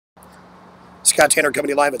Scott Tanner coming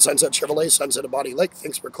to you live at Sunset Chevrolet, Sunset of Bonnie Lake.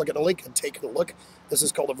 Thanks for clicking the link and taking a look. This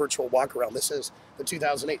is called a virtual walk around. This is the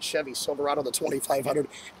 2008 Chevy Silverado, the 2500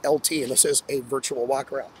 LT, and this is a virtual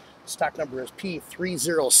walk around. Stock number is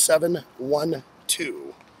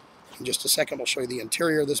P30712. In just a second, we'll show you the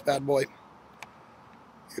interior of this bad boy.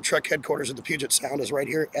 Your truck headquarters at the Puget Sound is right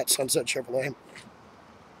here at Sunset Chevrolet.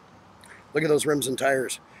 Look at those rims and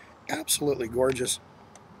tires. Absolutely gorgeous.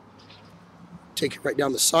 Take it right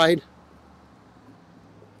down the side.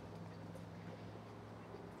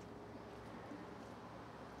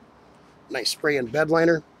 Nice spray and bed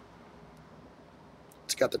liner.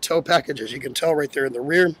 It's got the tow package, as you can tell, right there in the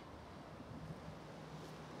rear.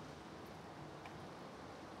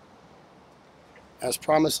 As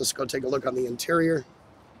promised, let's go take a look on the interior.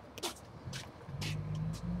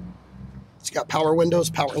 It's got power windows,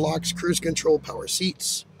 power locks, cruise control, power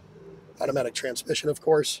seats, automatic transmission, of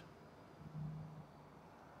course.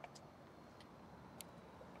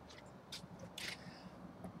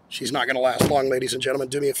 She's not going to last long, ladies and gentlemen.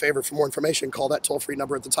 Do me a favor. For more information, call that toll-free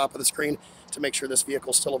number at the top of the screen to make sure this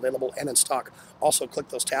vehicle is still available and in stock. Also, click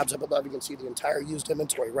those tabs up above. You can see the entire used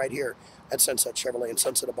inventory right here at Sunset Chevrolet and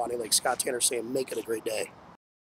Sunset of Bonnie Lake. Scott Tanner saying, make it a great day.